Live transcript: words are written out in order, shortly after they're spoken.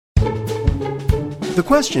The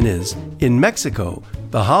question is, in Mexico,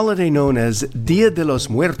 the holiday known as Dia de los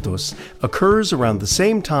Muertos occurs around the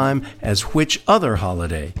same time as which other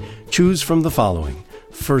holiday? Choose from the following: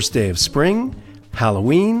 first day of spring,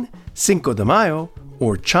 Halloween, Cinco de Mayo,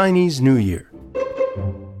 or Chinese New Year.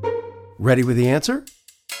 Ready with the answer?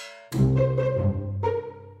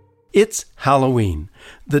 It's Halloween.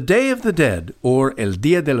 The Day of the Dead, or El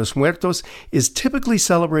Dia de los Muertos, is typically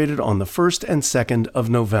celebrated on the 1st and 2nd of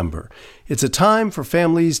November. It's a time for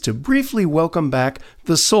families to briefly welcome back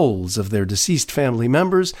the souls of their deceased family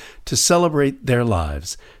members to celebrate their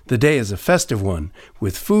lives. The day is a festive one,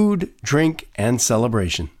 with food, drink, and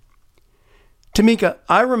celebration. Tamika,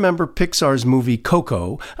 I remember Pixar's movie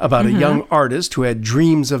Coco about a young artist who had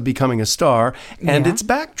dreams of becoming a star, and its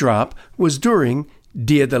backdrop was during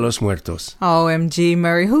Dia de los Muertos. OMG,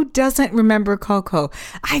 Murray. Who doesn't remember Coco?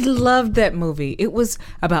 I loved that movie. It was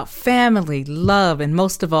about family, love, and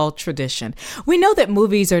most of all, tradition. We know that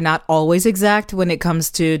movies are not always exact when it comes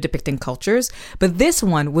to depicting cultures, but this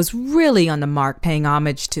one was really on the mark, paying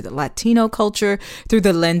homage to the Latino culture through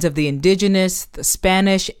the lens of the indigenous, the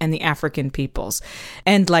Spanish, and the African peoples.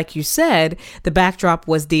 And like you said, the backdrop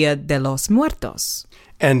was Dia de los Muertos.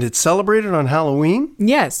 And it's celebrated on Halloween?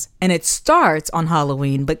 Yes, and it starts on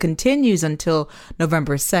Halloween but continues until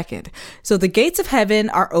November 2nd. So the gates of heaven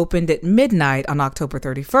are opened at midnight on October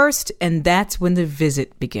 31st, and that's when the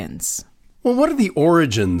visit begins. Well, what are the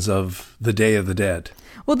origins of the Day of the Dead?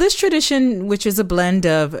 Well, this tradition, which is a blend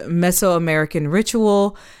of Mesoamerican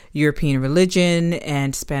ritual, European religion,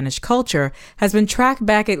 and Spanish culture, has been tracked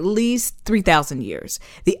back at least 3,000 years.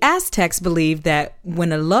 The Aztecs believed that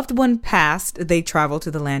when a loved one passed, they travel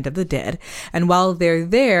to the land of the dead, and while they're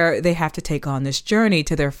there, they have to take on this journey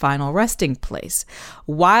to their final resting place.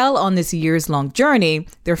 While on this years-long journey,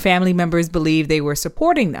 their family members believed they were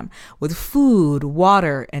supporting them with food,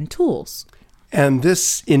 water, and tools. And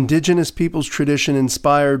this indigenous people's tradition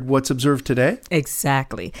inspired what's observed today?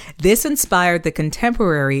 Exactly. This inspired the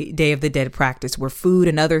contemporary Day of the Dead practice where food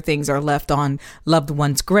and other things are left on loved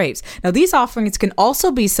ones' graves. Now, these offerings can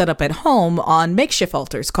also be set up at home on makeshift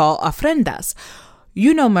altars called ofrendas.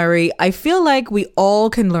 You know, Murray, I feel like we all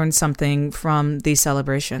can learn something from these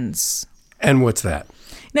celebrations. And what's that?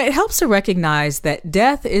 Now, it helps to recognize that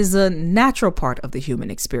death is a natural part of the human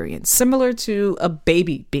experience, similar to a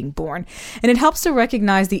baby being born. And it helps to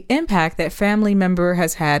recognize the impact that family member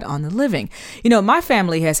has had on the living. You know, my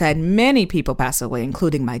family has had many people pass away,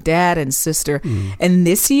 including my dad and sister. And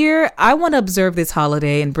this year, I want to observe this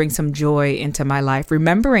holiday and bring some joy into my life,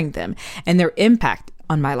 remembering them and their impact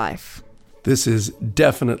on my life. This is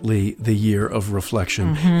definitely the year of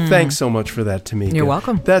reflection. Thanks so much for that, Tamika. You're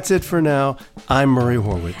welcome. That's it for now. I'm Murray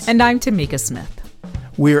Horwitz. And I'm Tamika Smith.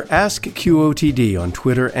 We're Ask QOTD on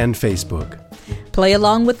Twitter and Facebook. Play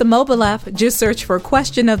along with the mobile app. Just search for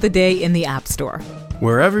Question of the Day in the App Store.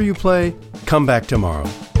 Wherever you play, come back tomorrow.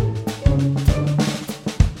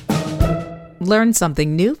 Learn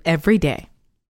something new every day.